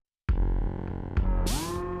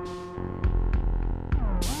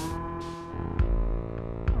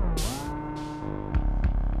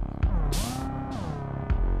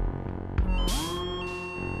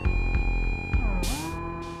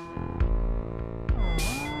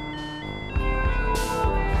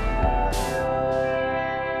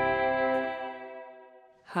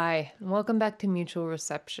Hi, and welcome back to Mutual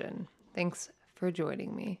Reception. Thanks for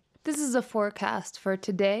joining me. This is a forecast for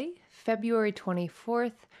today, February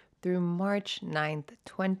 24th through March 9th,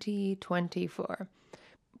 2024.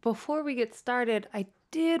 Before we get started, I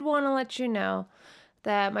did want to let you know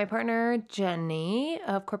that my partner Jenny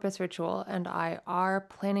of Corpus Ritual and I are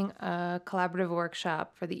planning a collaborative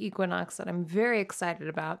workshop for the equinox that I'm very excited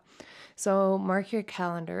about. So mark your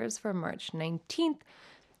calendars for March 19th.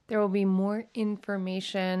 There will be more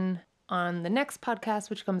information on the next podcast,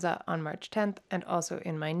 which comes out on March 10th, and also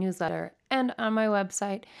in my newsletter and on my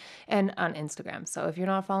website and on Instagram. So if you're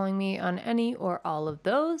not following me on any or all of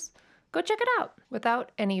those, go check it out.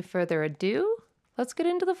 Without any further ado, let's get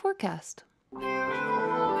into the forecast.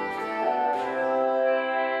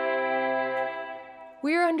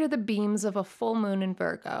 We are under the beams of a full moon in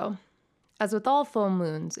Virgo. As with all full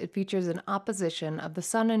moons, it features an opposition of the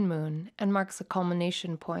sun and moon and marks a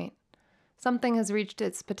culmination point. Something has reached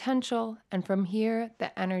its potential, and from here,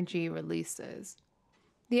 the energy releases.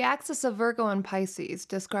 The axis of Virgo and Pisces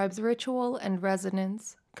describes ritual and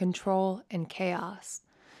resonance, control and chaos,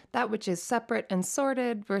 that which is separate and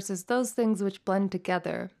sorted versus those things which blend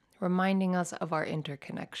together, reminding us of our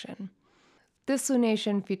interconnection. This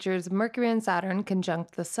lunation features Mercury and Saturn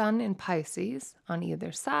conjunct the Sun in Pisces on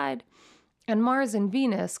either side, and Mars and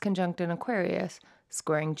Venus conjunct in Aquarius,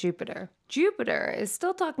 squaring Jupiter. Jupiter is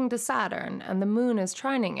still talking to Saturn, and the moon is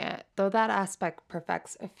trining it, though that aspect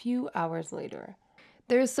perfects a few hours later.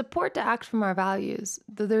 There is support to act from our values,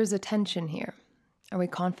 though there is a tension here. Are we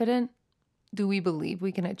confident? Do we believe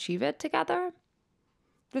we can achieve it together?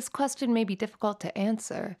 This question may be difficult to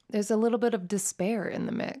answer. There's a little bit of despair in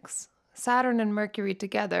the mix. Saturn and Mercury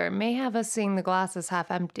together may have us seeing the glass as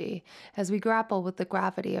half empty as we grapple with the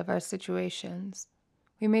gravity of our situations.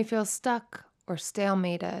 We may feel stuck or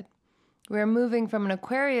stalemated. We are moving from an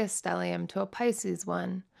Aquarius stellium to a Pisces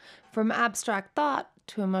one, from abstract thought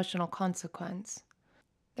to emotional consequence.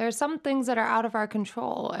 There are some things that are out of our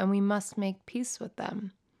control, and we must make peace with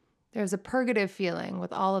them. There's a purgative feeling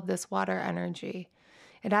with all of this water energy.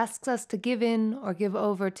 It asks us to give in or give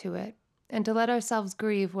over to it, and to let ourselves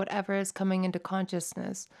grieve whatever is coming into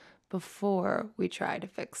consciousness before we try to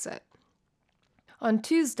fix it. On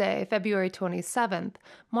Tuesday, February 27th,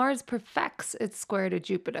 Mars perfects its square to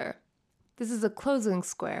Jupiter. This is a closing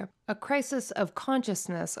square, a crisis of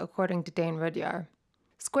consciousness, according to Dane Rudyard.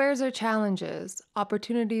 Squares are challenges,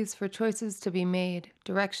 opportunities for choices to be made,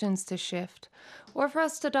 directions to shift, or for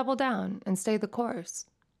us to double down and stay the course.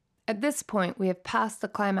 At this point, we have passed the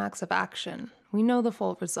climax of action. We know the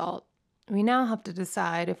full result. We now have to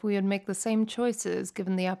decide if we would make the same choices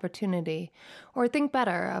given the opportunity, or think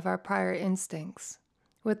better of our prior instincts.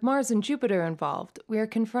 With Mars and Jupiter involved, we are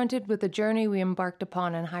confronted with the journey we embarked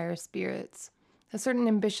upon in higher spirits, a certain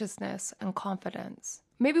ambitiousness and confidence.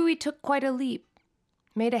 Maybe we took quite a leap,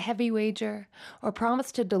 made a heavy wager, or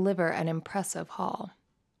promised to deliver an impressive haul.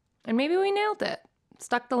 And maybe we nailed it,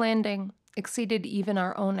 stuck the landing, exceeded even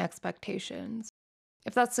our own expectations.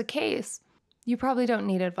 If that's the case, you probably don't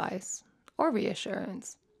need advice. Or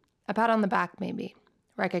reassurance. A pat on the back, maybe.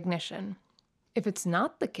 Recognition. If it's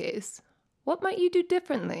not the case, what might you do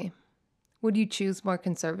differently? Would you choose more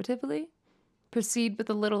conservatively? Proceed with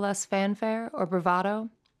a little less fanfare or bravado?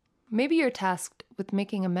 Maybe you're tasked with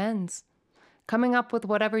making amends, coming up with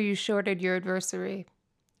whatever you shorted your adversary.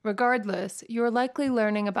 Regardless, you're likely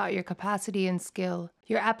learning about your capacity and skill,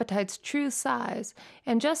 your appetite's true size,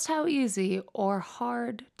 and just how easy or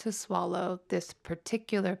hard to swallow this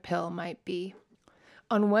particular pill might be.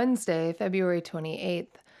 On Wednesday, February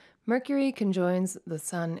 28th, Mercury conjoins the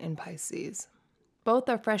Sun in Pisces. Both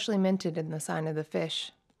are freshly minted in the sign of the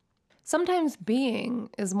fish. Sometimes being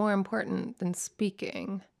is more important than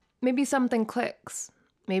speaking. Maybe something clicks.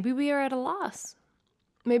 Maybe we are at a loss.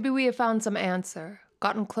 Maybe we have found some answer,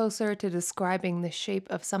 gotten closer to describing the shape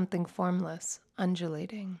of something formless,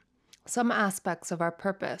 undulating. Some aspects of our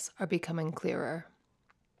purpose are becoming clearer.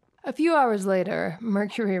 A few hours later,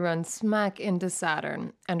 Mercury runs smack into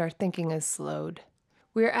Saturn, and our thinking is slowed.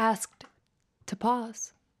 We are asked to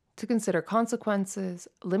pause, to consider consequences,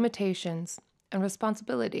 limitations, and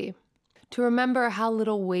responsibility, to remember how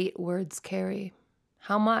little weight words carry,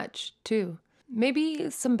 how much, too. Maybe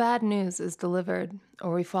some bad news is delivered,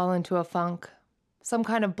 or we fall into a funk. Some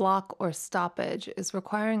kind of block or stoppage is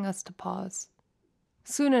requiring us to pause.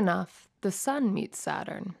 Soon enough, the Sun meets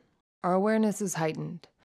Saturn. Our awareness is heightened.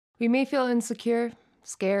 We may feel insecure,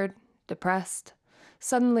 scared, depressed,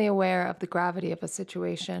 suddenly aware of the gravity of a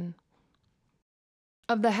situation,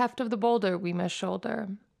 of the heft of the boulder we must shoulder.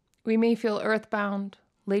 We may feel earthbound,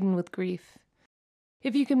 laden with grief.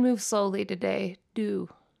 If you can move slowly today, do.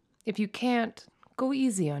 If you can't, go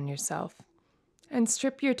easy on yourself. And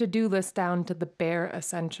strip your to-do list down to the bare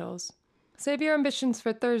essentials. Save your ambitions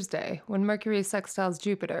for Thursday, when Mercury sextiles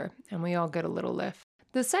Jupiter, and we all get a little lift.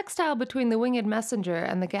 The sextile between the winged messenger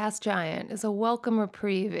and the gas giant is a welcome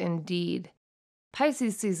reprieve indeed.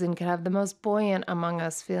 Pisces season can have the most buoyant among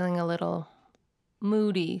us feeling a little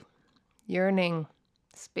moody, yearning,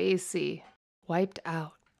 spacey, wiped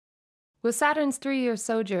out. With Saturn's 3-year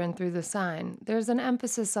sojourn through the sign, there's an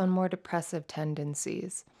emphasis on more depressive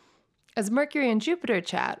tendencies. As Mercury and Jupiter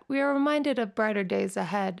chat, we are reminded of brighter days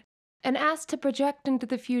ahead and asked to project into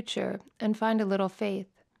the future and find a little faith.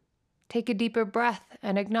 Take a deeper breath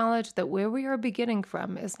and acknowledge that where we are beginning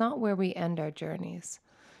from is not where we end our journeys.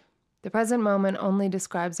 The present moment only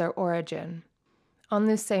describes our origin. On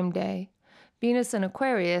this same day, Venus in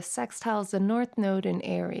Aquarius sextiles the North Node in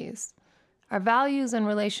Aries. Our values and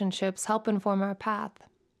relationships help inform our path.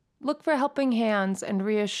 Look for helping hands and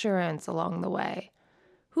reassurance along the way.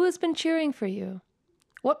 Who has been cheering for you?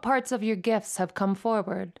 What parts of your gifts have come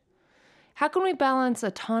forward? How can we balance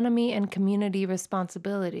autonomy and community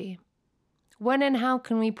responsibility? When and how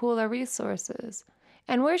can we pool our resources?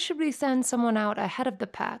 And where should we send someone out ahead of the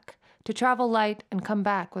pack to travel light and come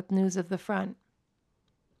back with news of the front?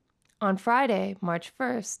 On Friday, March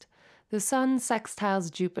 1st, the Sun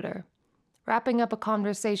sextiles Jupiter, wrapping up a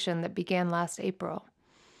conversation that began last April.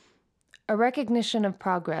 A recognition of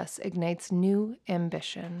progress ignites new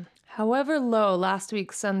ambition. However low last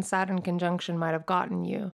week's Sun-Saturn conjunction might have gotten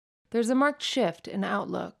you, there's a marked shift in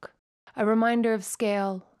outlook, a reminder of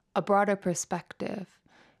scale, a broader perspective,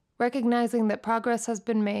 recognizing that progress has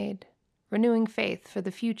been made, renewing faith for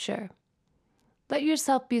the future. Let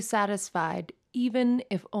yourself be satisfied, even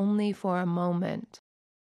if only for a moment.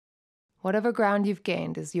 Whatever ground you've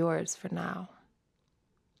gained is yours for now.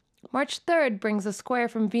 March 3rd brings a square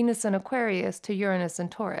from Venus in Aquarius to Uranus in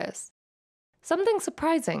Taurus. Something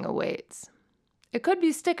surprising awaits. It could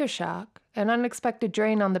be sticker shock, an unexpected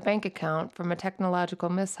drain on the bank account from a technological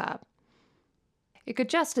mishap. It could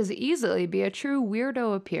just as easily be a true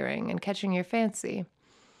weirdo appearing and catching your fancy.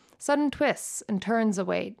 Sudden twists and turns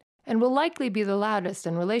await, and will likely be the loudest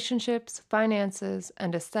in relationships, finances,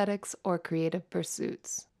 and aesthetics or creative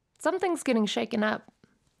pursuits. Something's getting shaken up.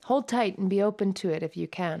 Hold tight and be open to it if you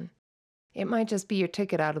can. It might just be your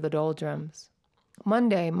ticket out of the doldrums.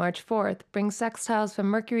 Monday, March 4th, brings sextiles from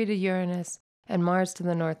Mercury to Uranus and Mars to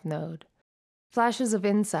the North Node. Flashes of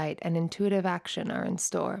insight and intuitive action are in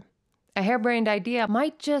store. A harebrained idea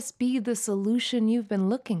might just be the solution you've been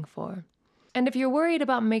looking for. And if you're worried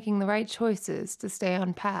about making the right choices to stay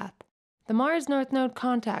on path, the Mars North Node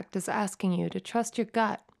contact is asking you to trust your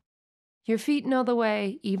gut. Your feet know the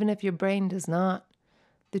way, even if your brain does not.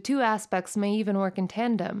 The two aspects may even work in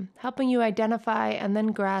tandem, helping you identify and then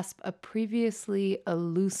grasp a previously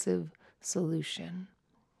elusive solution.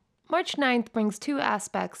 March 9th brings two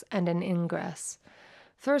aspects and an ingress.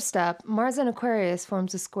 First up, Mars in Aquarius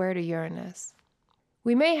forms a square to Uranus.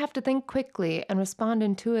 We may have to think quickly and respond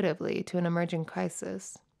intuitively to an emerging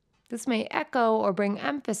crisis. This may echo or bring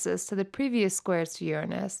emphasis to the previous squares to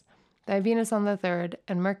Uranus, by Venus on the 3rd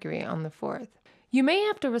and Mercury on the 4th. You may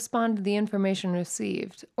have to respond to the information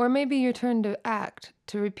received, or maybe your turn to act,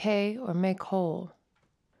 to repay or make whole.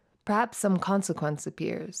 Perhaps some consequence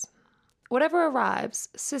appears. Whatever arrives,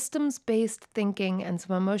 systems-based thinking and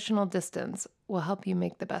some emotional distance will help you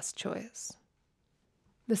make the best choice.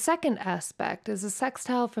 The second aspect is a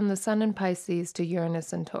sextile from the Sun in Pisces to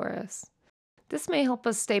Uranus in Taurus. This may help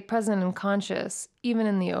us stay present and conscious, even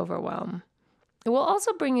in the overwhelm. It will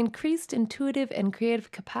also bring increased intuitive and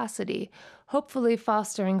creative capacity, hopefully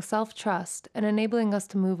fostering self-trust and enabling us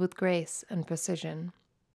to move with grace and precision.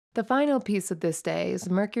 The final piece of this day is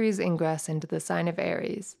Mercury's ingress into the sign of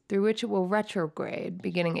Aries, through which it will retrograde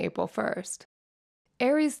beginning April 1st.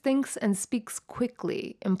 Aries thinks and speaks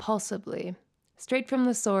quickly, impulsively, straight from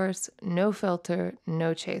the source, no filter,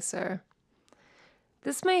 no chaser.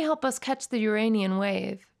 This may help us catch the Uranian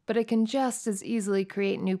wave, but it can just as easily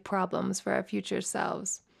create new problems for our future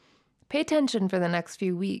selves. Pay attention for the next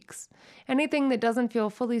few weeks. Anything that doesn't feel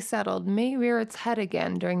fully settled may rear its head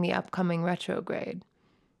again during the upcoming retrograde.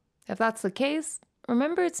 If that's the case,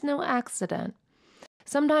 remember it's no accident.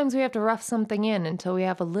 Sometimes we have to rough something in until we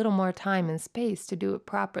have a little more time and space to do it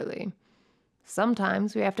properly.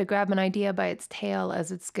 Sometimes we have to grab an idea by its tail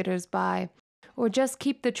as it skitters by, or just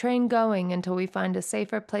keep the train going until we find a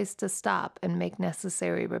safer place to stop and make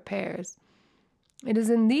necessary repairs. It is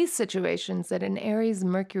in these situations that an Aries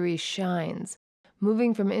Mercury shines,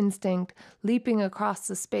 moving from instinct, leaping across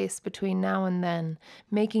the space between now and then,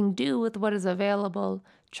 making do with what is available,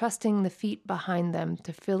 trusting the feet behind them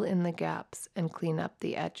to fill in the gaps and clean up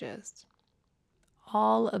the edges.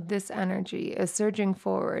 all of this energy is surging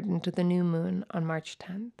forward into the new moon on March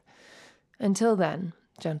 10th. Until then,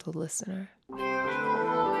 gentle listener.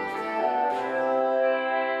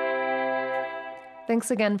 Thanks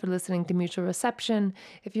again for listening to Mutual Reception.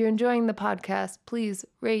 If you're enjoying the podcast, please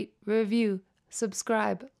rate, review,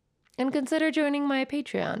 subscribe, and consider joining my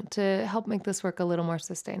Patreon to help make this work a little more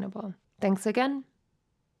sustainable. Thanks again.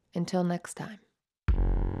 Until next time.